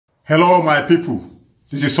Hello, my people.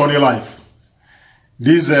 This is Sunny Life.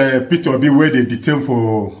 This Peter B where they detained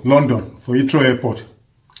for London, for Heathrow Airport,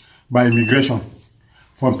 by immigration,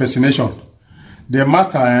 for impersonation. The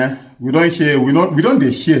matter, we don't hear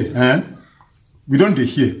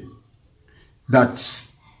that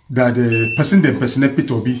the person they impersonate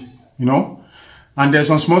Peter B, you know, and there's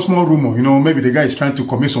some small rumor, you know, maybe the guy is trying to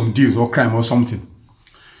commit some deals or crime or something.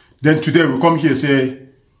 Then today we come here and say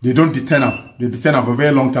they don't detain him. They detain him for a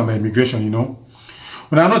very long time by immigration, you know.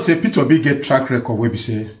 When I not say Peter B get track record where we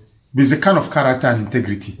say, but it's a kind of character and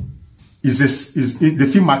integrity. The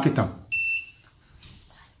film market him.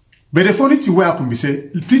 But the funny thing what happened, we say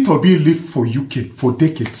Peter B lived for UK for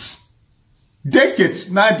decades.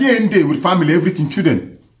 Decades. Now day and day with family, everything,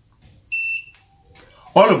 children.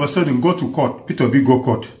 All of a sudden go to court. Peter B go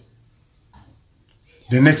court.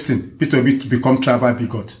 The next thing, Peter B to become tribal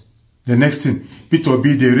bigot. The next thing, Peter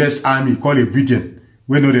B they raise army, call obedient.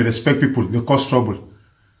 When no they respect people, they cause trouble.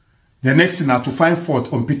 The next thing are to find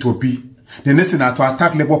fault on Peter B. The next thing are to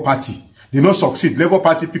attack Labour Party. They not succeed. Labour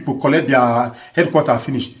Party people collect their headquarters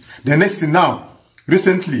finished. The next thing now,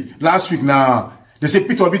 recently, last week now, they say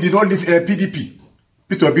Peter B did not leave PDP.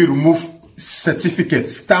 Peter B removed certificate,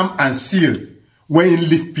 stamp and seal when he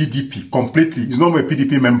leave PDP completely. He's not more a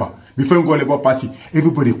PDP member. Before he go Labour Party,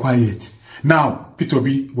 everybody quiet. Now, Peter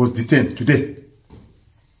B was detained today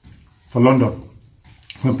for London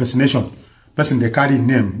for impersonation. Person they carry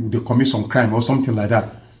name, they commit some crime or something like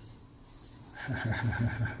that.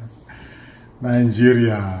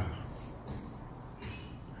 Nigeria.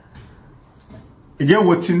 Again,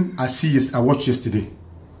 what thing I watched yesterday.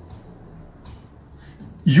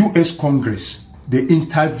 US Congress, they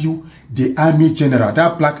interview the army general,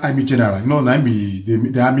 that black army general, you know,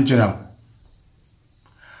 the army general.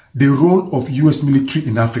 The role of US military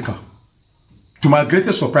in Africa. To my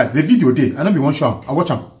greatest surprise, the video day, I don't be one show, I watch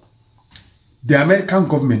them. The American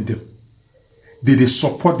government, they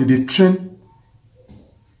support, they train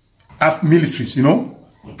militaries, you know,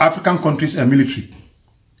 African countries and military.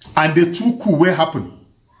 And the two coup where happen.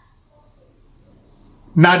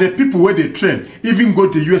 Now the people where they train, even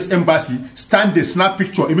go to the US embassy, stand there, snap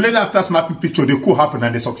picture. Immediately after snapping picture, the coup happen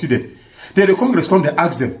and they succeeded. Then the Congress come, they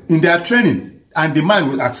ask them, in their training, and the man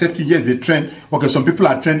will accept it, yes, they train. Okay, some people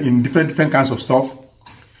are trained in different kinds of stuff.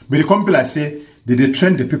 But the company like say, they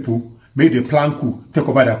train the people, make the plan coup, take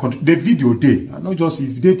over their country. The video day, and not just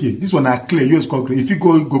if they day. This one are clear, US Congress. If you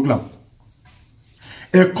go Google them.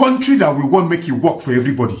 A country that we want make it work for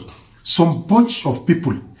everybody. Some bunch of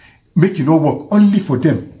people make it not work only for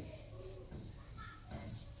them.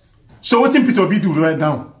 So what did Peter B do right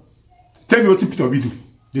now? Tell me what Peter B do.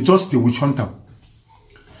 They just the witch hunter.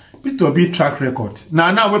 Peter B track record.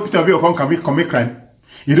 Now when Peter B come commit crime,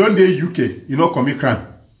 he don't do UK, he not commit crime.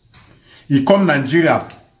 He come Nigeria,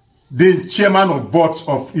 the chairman of boards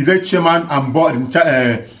of, he the chairman and board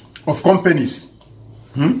of companies.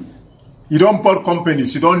 He don't board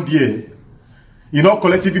companies, he don't dare. He not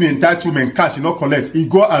collect even entitlement, cash, he not collect. He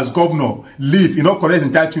go as governor, leave, he not collect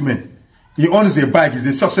entitlement. He owns a bike, he's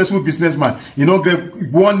a successful businessman. He not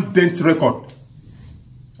get one dent record.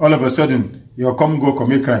 All of a sudden, you come go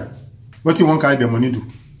commit crime. What you want carry the money do?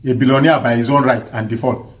 A billionaire by his own right and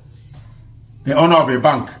default. The owner of a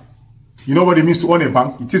bank. You know what it means to own a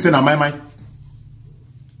bank? It is in my mind.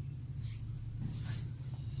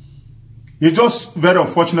 It's just very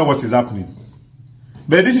unfortunate what is happening.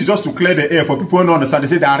 But this is just to clear the air for people who don't understand. They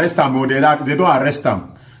say they arrest them or they don't arrest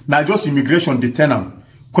them. Now just immigration detain them,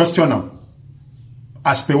 question them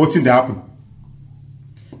as per what thing they happen.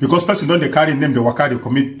 Because person don't they carry name, they work out, they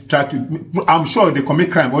commit, try to, I'm sure they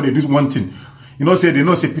commit crime or they do one thing. You know, say they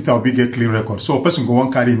know say Peter will be get clean record. So a person go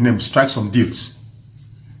on carry name, strike some deals.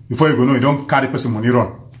 Before you go know, you don't carry person money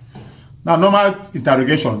run. Now normal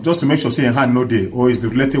interrogation, just to make sure say your hand no day or is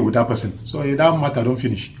related with that person. So that matter don't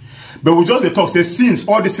finish. But we just they talk, say since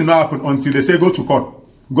all this thing not happen until they say go to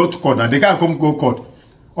court, and they can't come go court.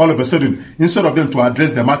 All of a sudden, instead of them to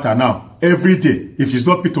address the matter now, every day, if it's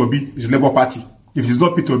not Peter B, it's Labour Party. If it's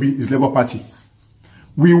not Peter B, it's Labour Party.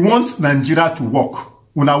 We want Nigeria to work.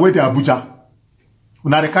 Una way the Abuja.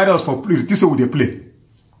 Una they carry us for play. This is what they play.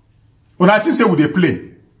 Una think say what they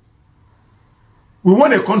play. We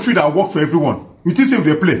want a country that works for everyone. We think say what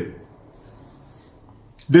they play.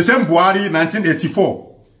 The same Buhari,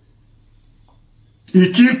 1984.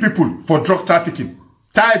 He killed people for drug trafficking.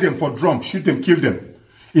 Tie them for drum, shoot them, kill them.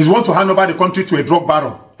 He want to hand over the country to a drug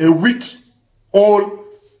baron. A weak, old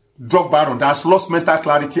drug baron that has lost mental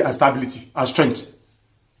clarity and stability and strength.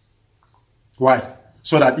 Why?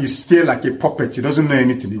 So that he's still like a puppet. He doesn't know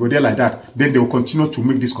anything. He go there like that. Then they will continue to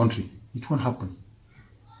make this country. It won't happen.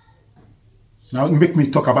 Now make me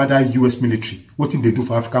talk about that US military. What did they do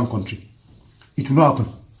for African country? It will not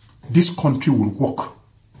happen. This country will work.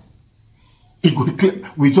 It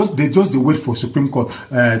will, they just wait for Supreme Court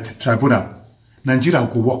tribunal. Nigeria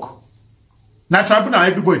will work. Now tribunal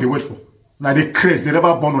everybody they wait for. Now they crazy, they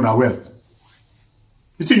never born on a well.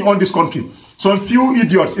 You think you own this country? Some few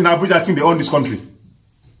idiots in Abuja think they own this country.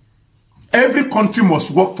 Every country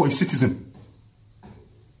must work for a citizen.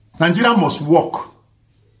 Nigeria must work.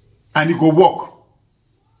 And it go work.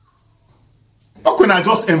 How can I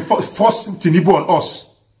just force Tinubu on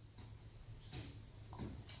us?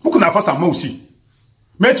 How can I force a Mousi?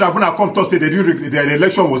 May tribunal come to say the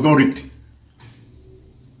election was not rigged.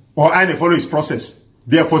 Or I follow his process.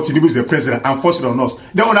 Therefore, Tinubu is the president and force it on us.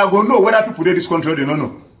 Then when I go know whether people in this country, they don't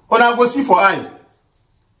know. When I go see for I.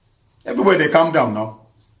 Everybody, they calm down now.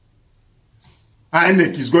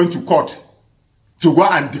 INEC is going to court to go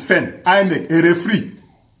and defend INEC, a referee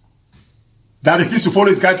that refuses to follow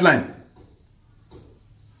his guideline.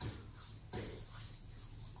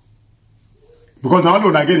 Because now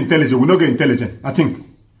when I get intelligent, we not get intelligent. I think.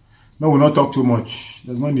 No, we'll not talk too much.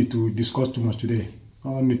 There's no need to discuss too much today.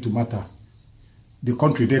 No need to matter. The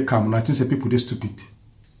country, they come, and I think the people, they stupid.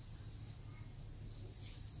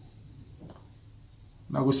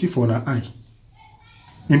 Now go see for an eye.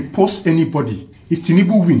 Impose anybody. If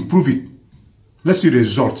Tinubu win, prove it. Let's see the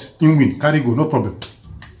result. In win, carry go, no problem.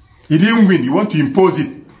 He didn't win. You want to impose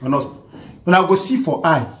it on us. When I go see for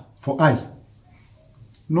eye,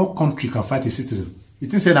 no country can fight a citizen. You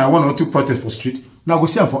think say I want or two protests for street. Now go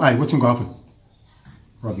see her for eye. What's going to happen?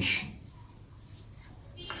 Rubbish.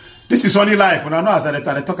 This is only life. When I know as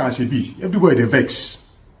I talk as a be, everybody they vex.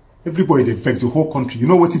 Everybody they vex the whole country. You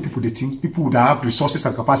know what people they think? People that have resources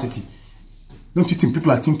and capacity. Don't you think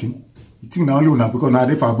people are thinking? You think now only now because now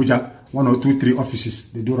they for Abuja 1 or 2, 3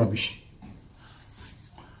 offices they do rubbish.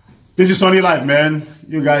 This is only life, man.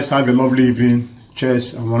 You guys have a lovely evening.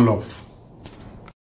 Cheers and one love.